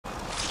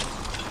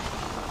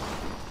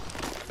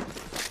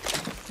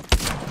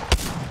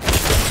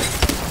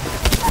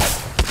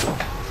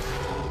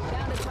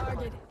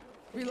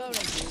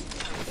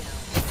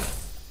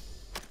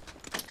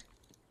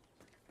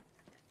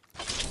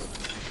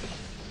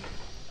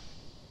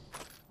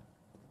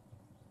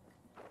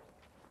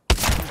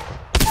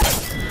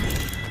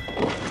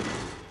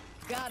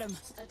Got him.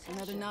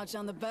 Another notch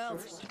on the belt.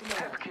 Test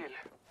kill.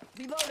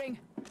 Reloading.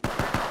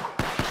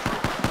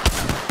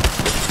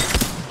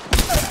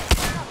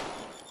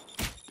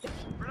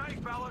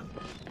 Grenade, fellas.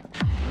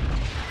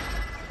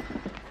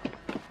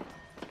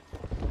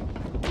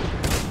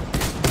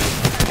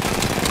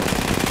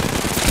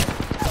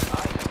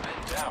 I have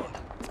been down.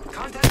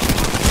 Contact.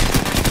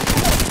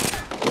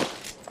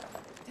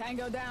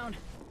 Tango down.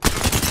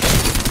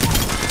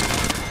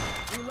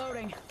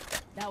 Reloading.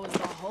 That was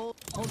the whole.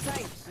 Hold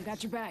tight. I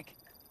got your back.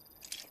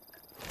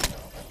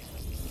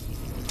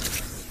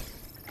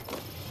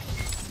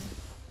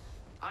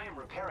 I am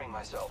repairing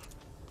myself.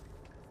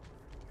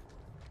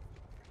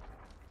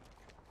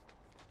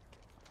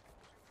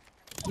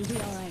 You'll be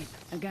all right.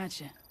 I got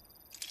you.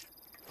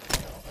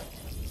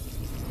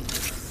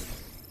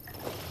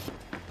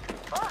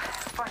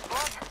 First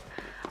blood.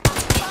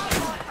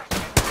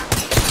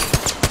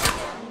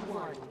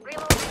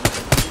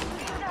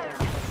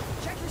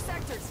 Check your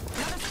sectors.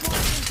 Another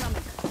squad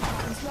incoming.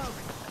 Talking smoke.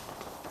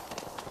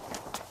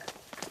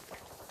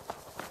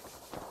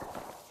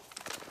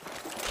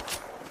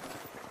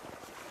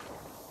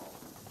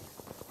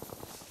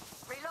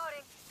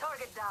 Reloading.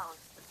 Target down.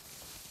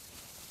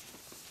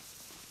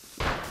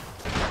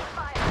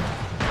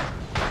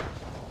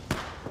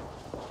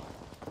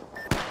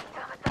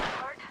 Damn it, that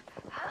hurt.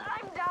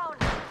 I'm down.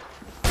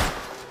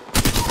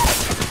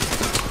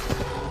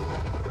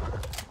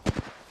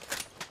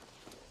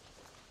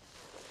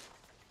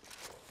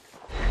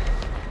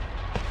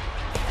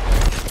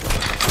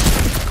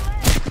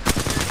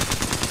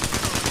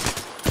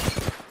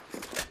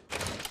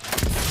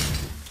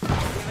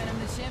 Giving him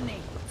the chimney.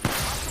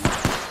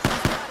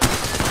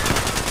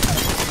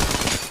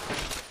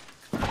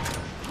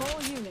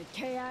 Whole unit,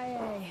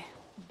 KIA.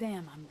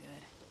 Damn, I'm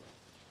good.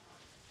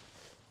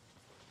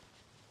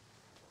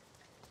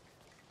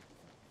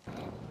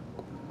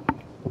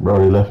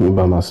 Bro, he left me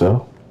by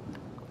myself.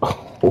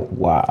 Oh,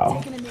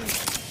 wow. Taking a knee.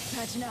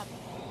 Patching up.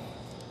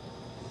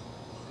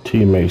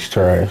 Teammates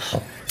trash.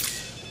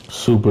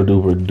 Super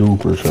duper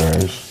duper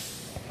trash.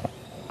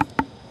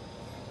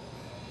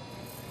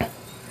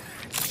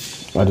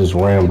 I just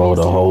Rambo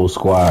the whole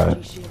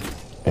squad,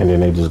 and then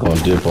they just gonna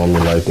dip on me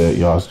like that.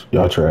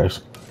 Y'all trash.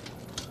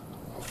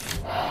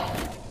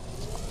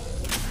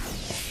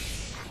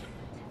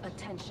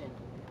 Attention.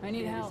 I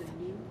need help. A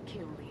new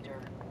kill leader.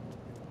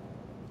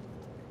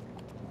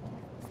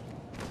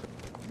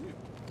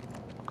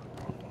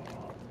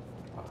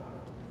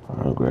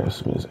 I'll grab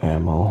some of this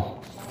ammo.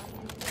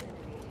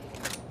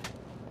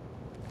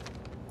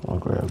 I'll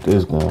grab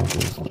this gun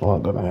because all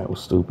I'm gonna have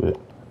was stupid.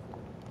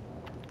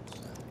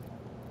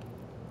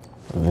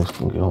 The next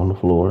can get on the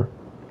floor.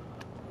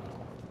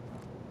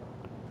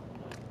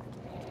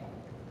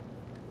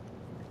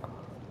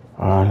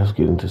 Alright, let's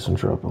get into some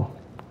trouble.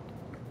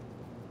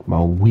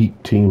 My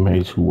weak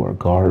teammates who are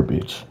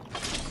garbage,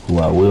 who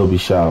I will be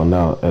shouting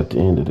out at the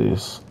end of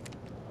this,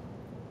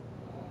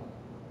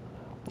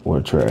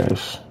 were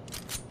trash.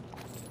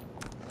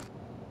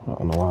 I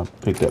don't know why I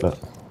picked that up.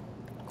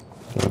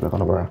 Put it back on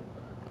the ground.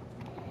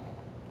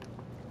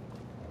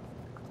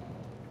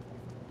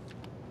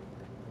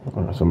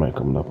 Alright, somebody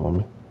coming up on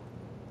me.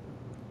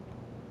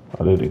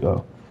 Oh, there they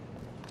go.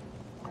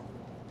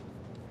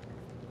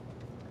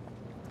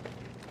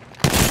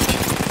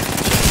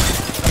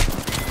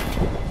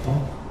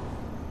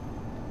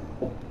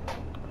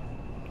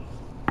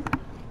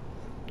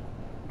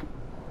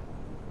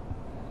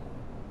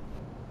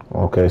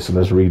 Okay, so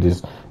let's read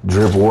this.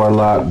 Drip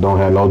Warlock, don't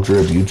have no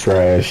drip, you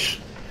trash.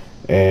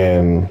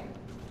 And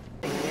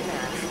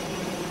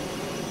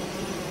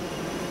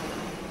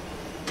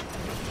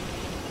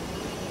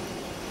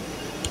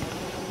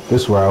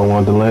this is where I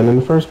wanted to land in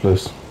the first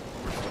place.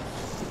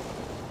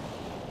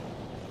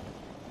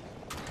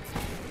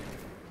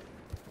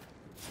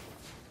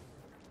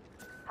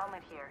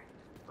 Helmet here.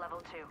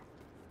 Level 2.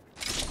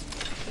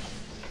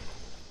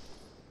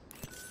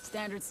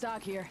 Standard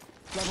stock here.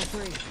 Level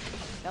 3.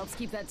 Helps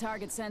keep that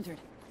target centered.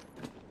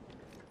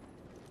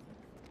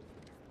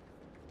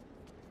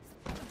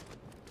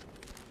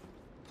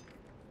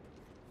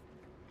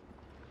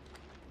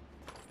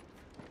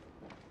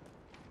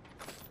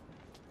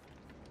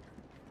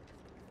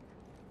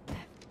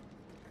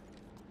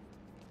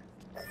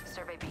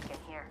 Survey beacon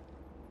here.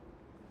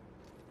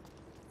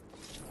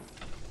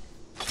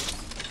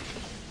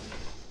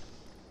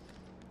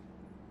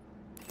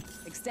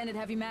 Extended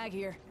heavy mag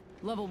here.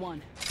 Level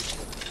 1.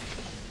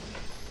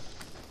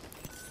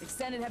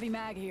 Extended heavy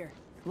mag here.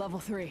 Level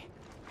 3.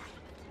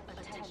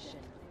 Attention.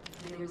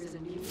 There is a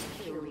new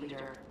kill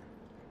leader.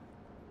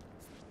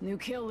 New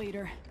kill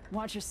leader.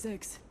 Watcher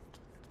 6.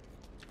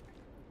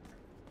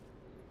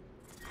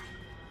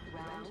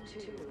 Round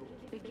 2.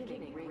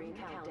 Beginning ring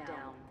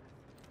countdown.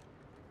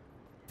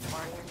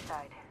 Warrior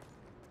side.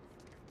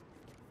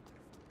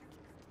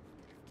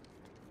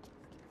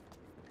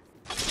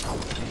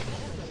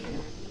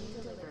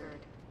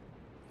 Delivered.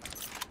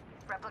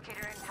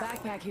 Replicator incoming.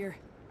 Backpack here.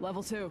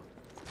 Level 2.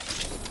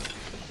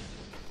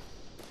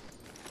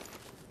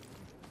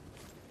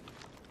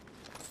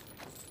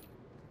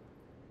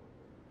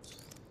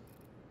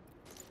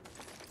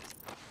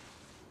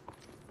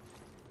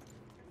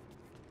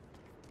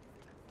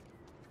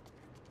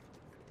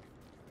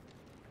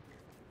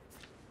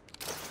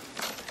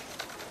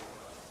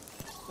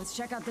 Let's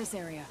check out this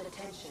area.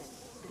 Attention.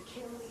 The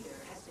kill leader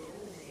has been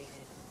eliminated.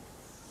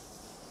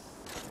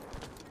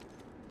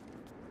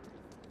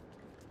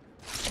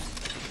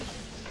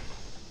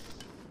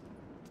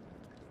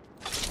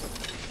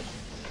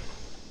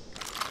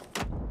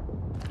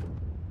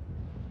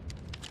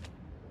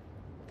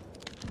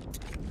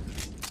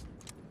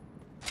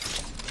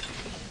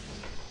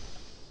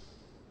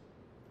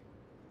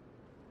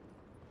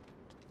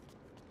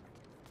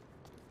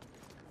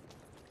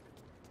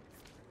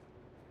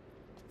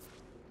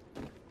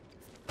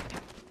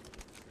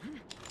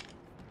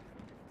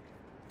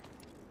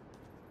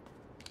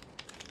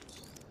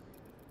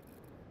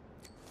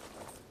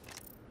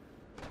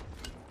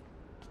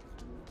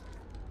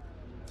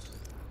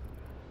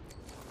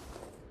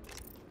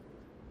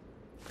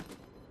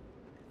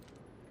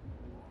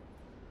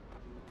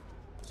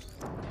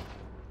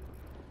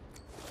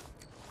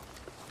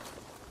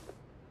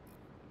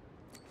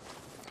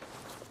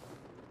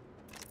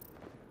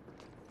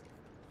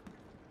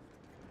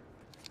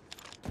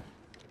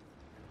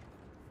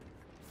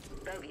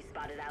 Bogey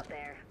spotted out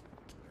there.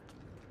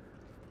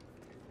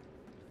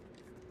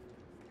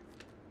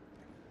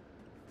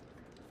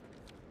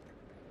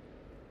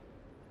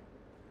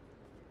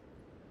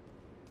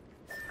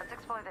 Let's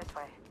explore this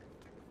way.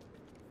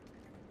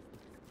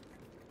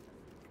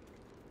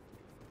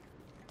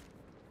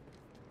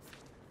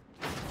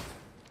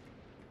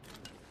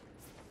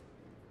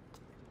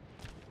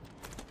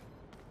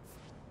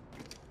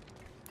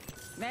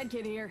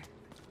 Medkit here.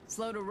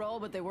 Slow to roll,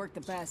 but they work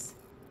the best.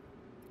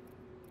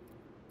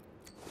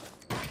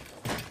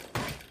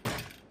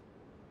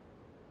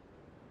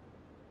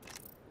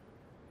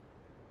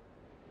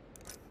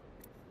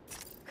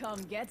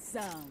 Come get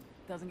some.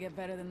 Doesn't get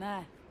better than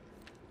that.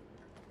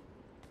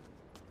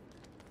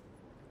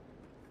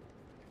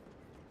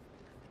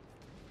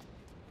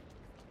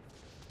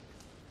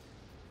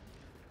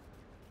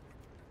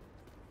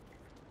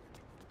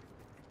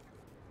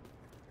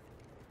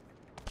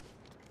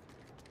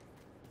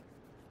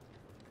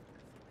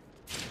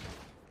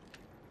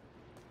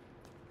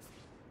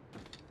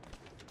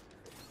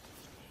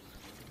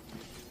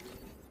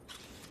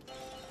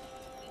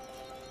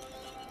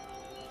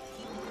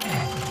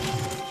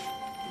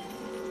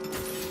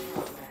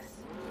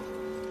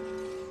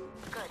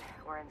 Good,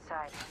 we're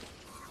inside.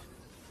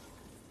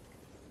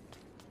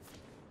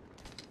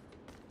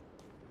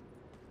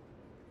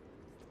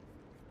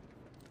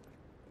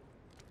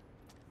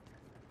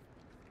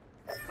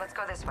 Let's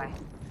go this way.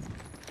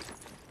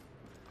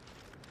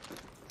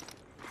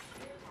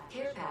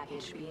 Care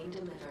package being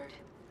delivered.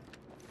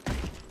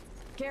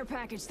 Care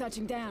package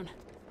touching down.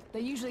 They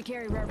usually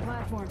carry rare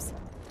platforms.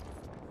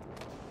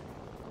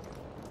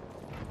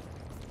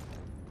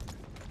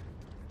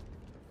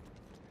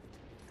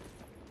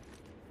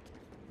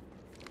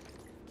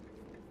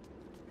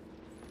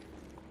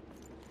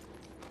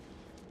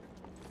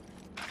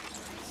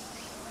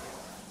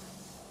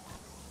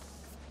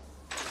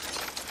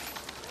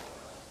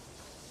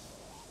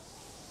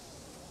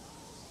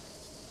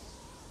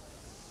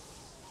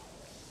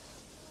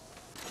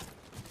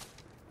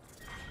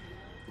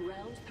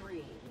 Round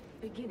 3.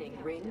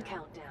 Beginning ring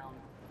countdown.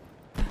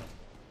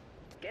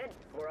 Good.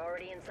 We're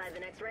already inside the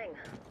next ring.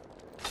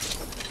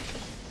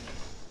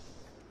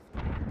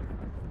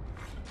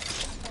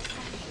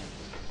 Attention.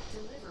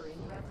 Delivering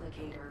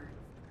replicator.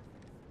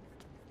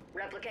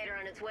 Replicator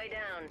on its way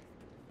down.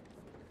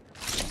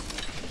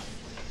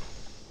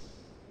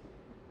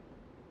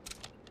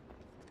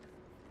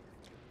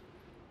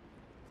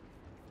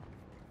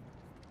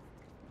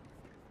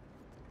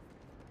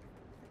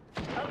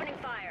 Opening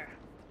fire.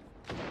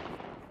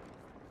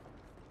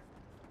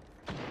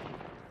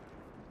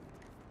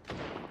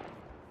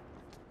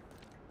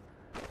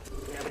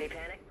 Nobody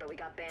panic, but we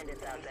got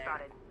bandits out there.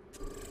 Spotted.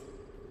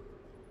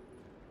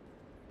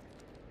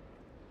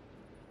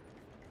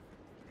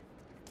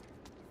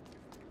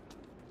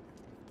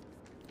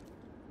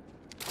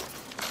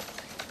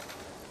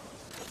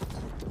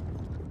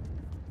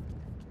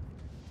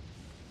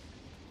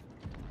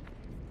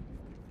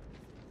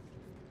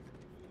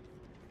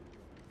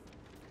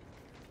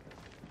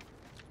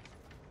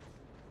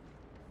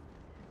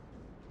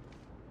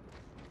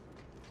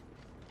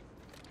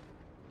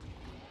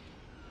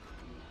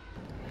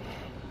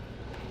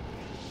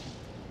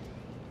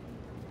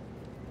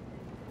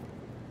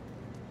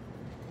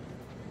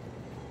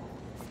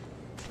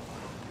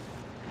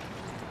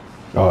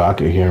 Oh, I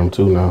can hear him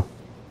too now.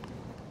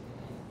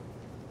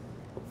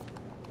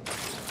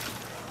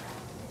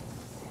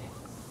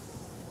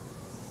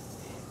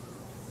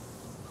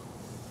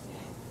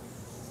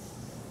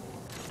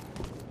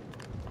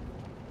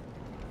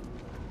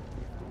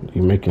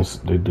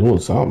 They doing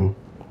something.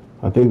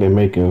 I think they're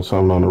making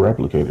something on the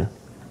replicator.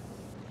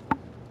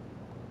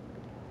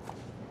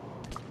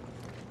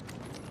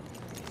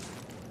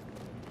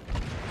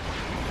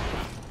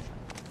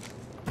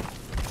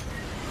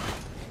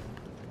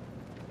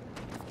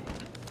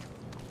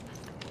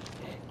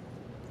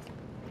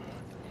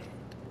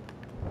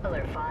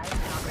 Alert 5,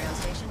 top ground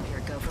station,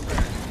 here go for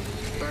burn.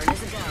 Burn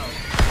is a go.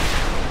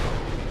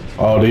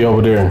 Oh, they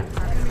over there.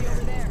 Enemy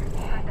over there.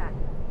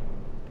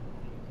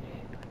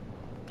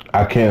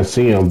 I can't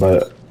see him,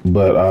 but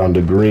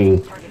the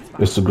green,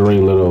 it's the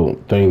green little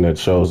thing that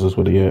shows us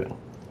what he at.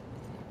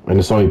 And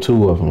it's only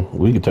 2 of them.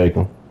 We could take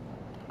them.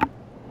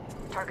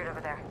 Target over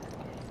there.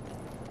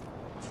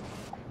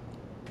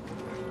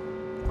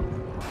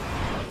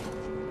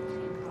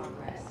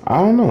 I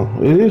don't know.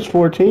 It is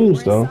 4 teams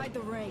We're though. inside the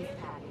ring.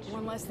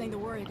 One less thing to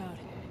worry about.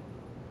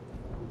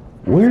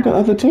 Where are the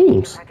other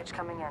teams? Package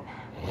coming in.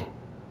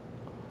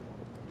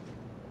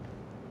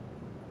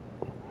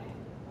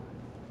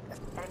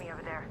 Enemy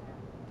over there.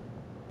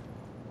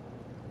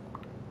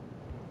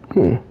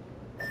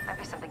 Might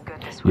be something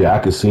good this way. Yeah, I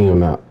can see him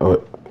now.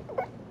 Oh,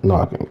 no,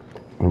 I can't.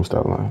 Let me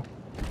stop lying.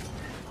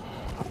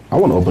 I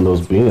want to open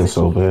those bins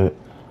so bad.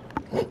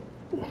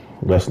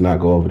 Let's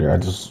not go over there. I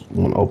just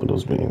want to open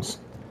those bins.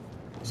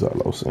 That's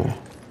all I was saying.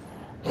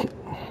 2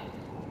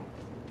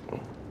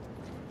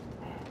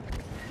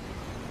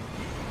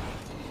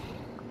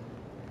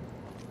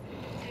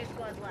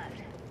 squads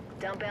left.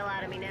 Don't bail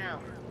out of me now.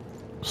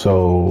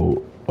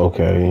 So,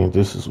 okay,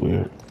 this is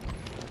weird.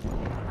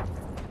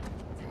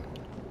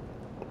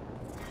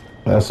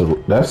 That's a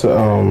Let's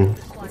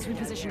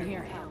reposition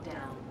here.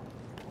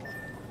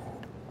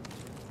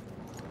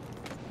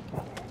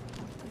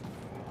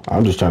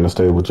 I'm just trying to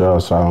stay with y'all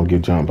so I don't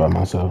get jumped by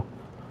myself.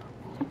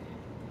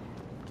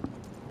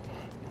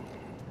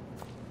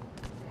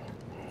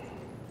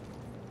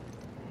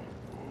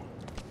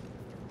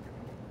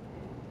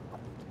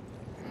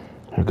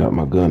 I got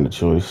my gun of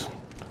choice.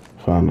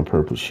 Found the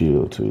purple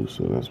shield too,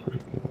 so that's pretty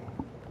good.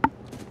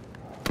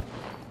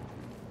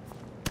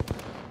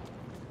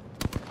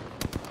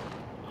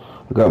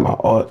 I got my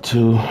art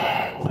too.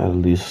 At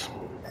least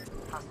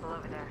Hostile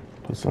over there.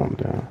 put something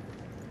down.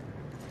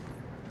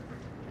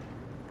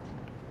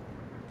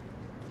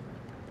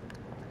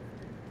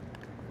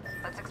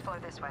 Let's explore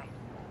this way.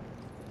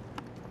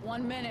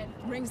 1 minute.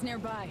 Ring's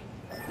nearby.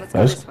 Let's go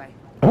That's this way.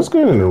 that's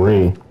good in the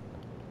ring.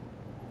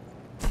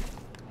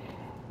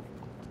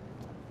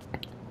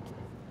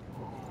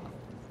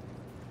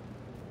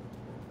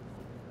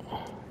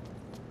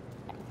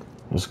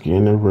 Let's get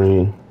in the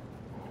ring.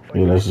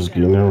 Yeah, let's just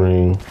get in the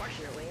ring.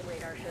 Fortunately,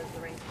 radar shows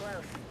the ring's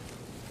close.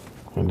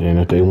 And then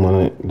if they want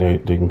it,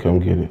 they can come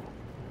get it.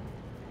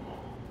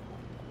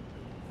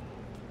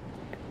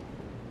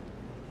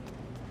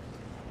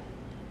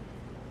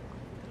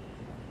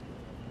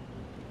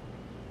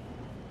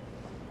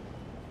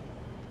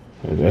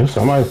 And there's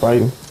somebody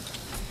fighting.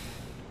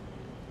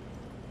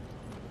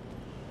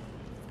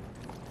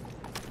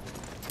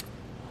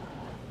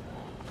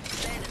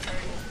 Bandits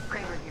hurting.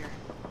 Kramer here.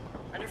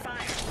 Under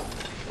fire.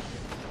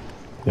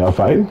 Y'all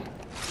fighting?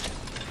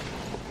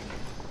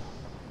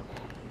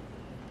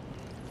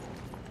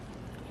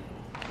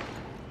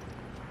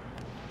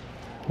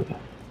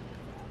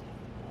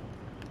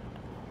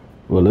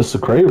 Well, it's a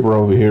Kraber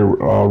over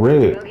here, all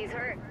red. Bogey's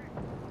hurt.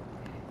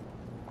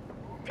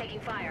 Taking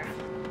fire.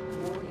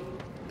 Warning.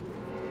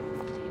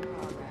 In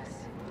progress.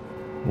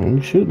 Let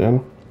me shoot at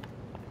him.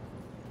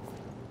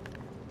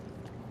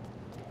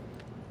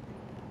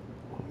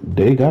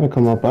 They gotta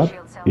come up out.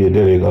 Yeah,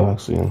 there they go. I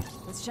see them.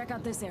 Let's check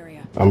out this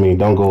area. I mean,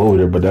 don't go over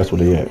there, but that's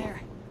where they at.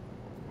 There.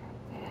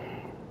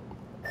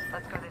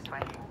 Let's go this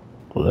way.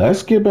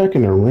 Let's get back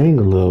in the ring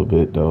a little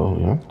bit, though.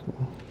 Yeah.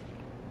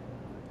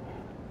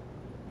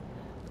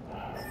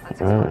 Let's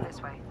explore Alright.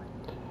 this way.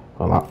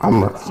 Well,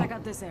 Let's check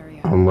out this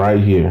area. I'm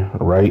right here,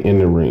 right in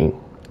the ring.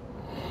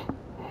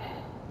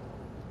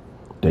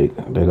 They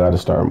gotta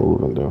start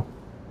moving, though.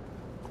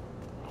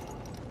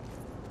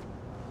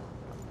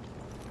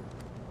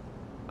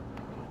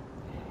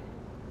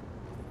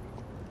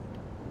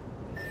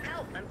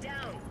 Help! I'm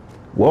down.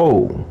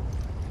 Whoa.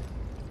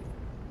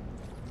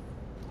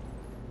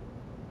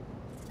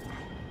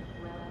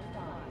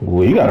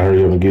 Well, you gotta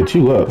hurry up and get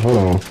you up. Hold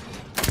on. Give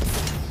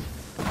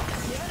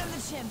it him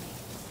the chimney.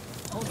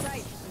 Hold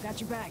tight. I got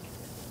your back.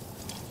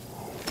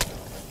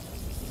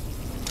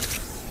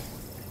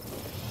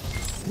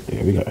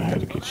 Yeah, we gotta have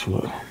to get you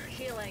up.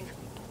 Healing.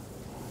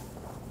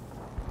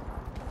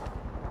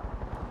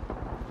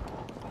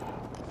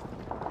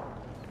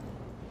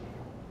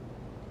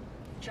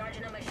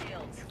 Charging on my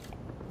shields.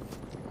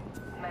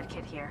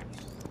 Medkit here.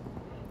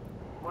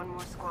 One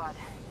more squad.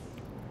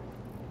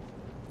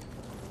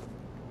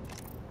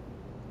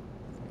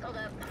 Hold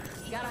up.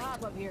 Got a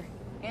hop up here.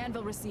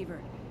 Anvil receiver.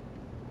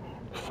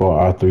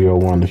 For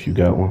R301 if you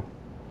got one.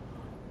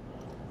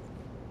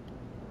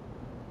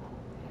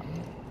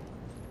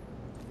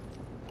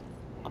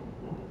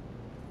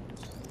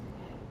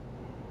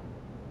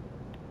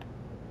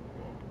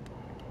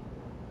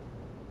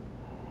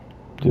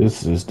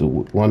 This is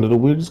one of the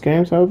weirdest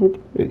games I've ever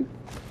played.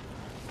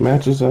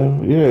 Matches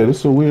ever. Yeah, this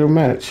is a weird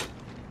match.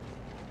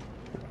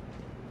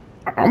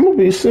 I'm gonna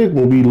be sick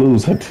when we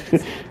lose. Like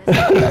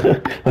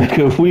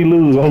if we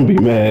lose, I'm gonna be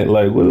mad.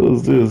 Like, what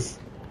was this?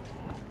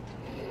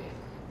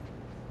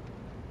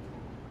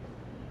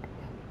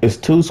 It's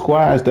 2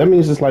 squads. That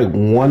means it's like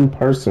 1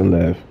 person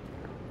left.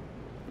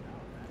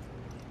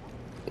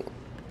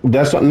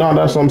 That's what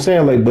I'm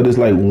saying. Like, but it's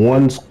like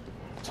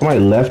somebody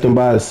left him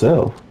by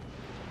itself.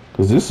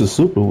 Cause this is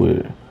super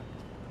weird.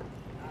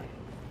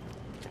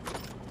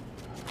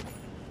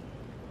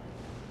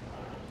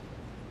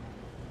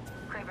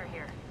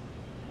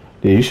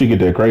 Yeah, you should get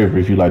that Kraber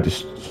if you like to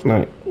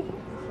snipe.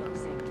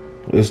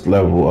 It's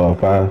level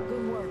 5.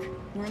 Good work.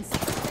 We're in.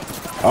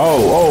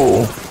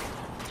 Oh,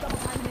 Double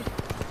timing it.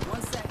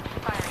 1 sec.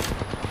 Firing.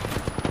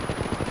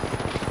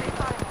 Stay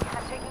spotted.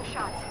 I'm taking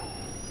shots.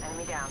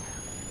 Enemy down.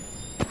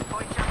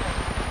 Boy jumping.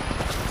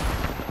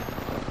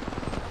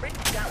 Rick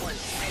got one.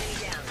 Enemy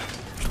down.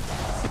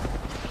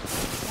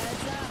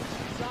 Heads up.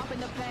 Dropping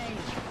the pain.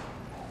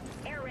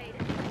 Air raid.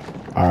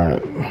 oh. All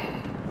right.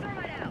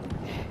 Thermite out.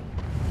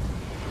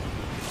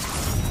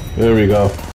 There we go.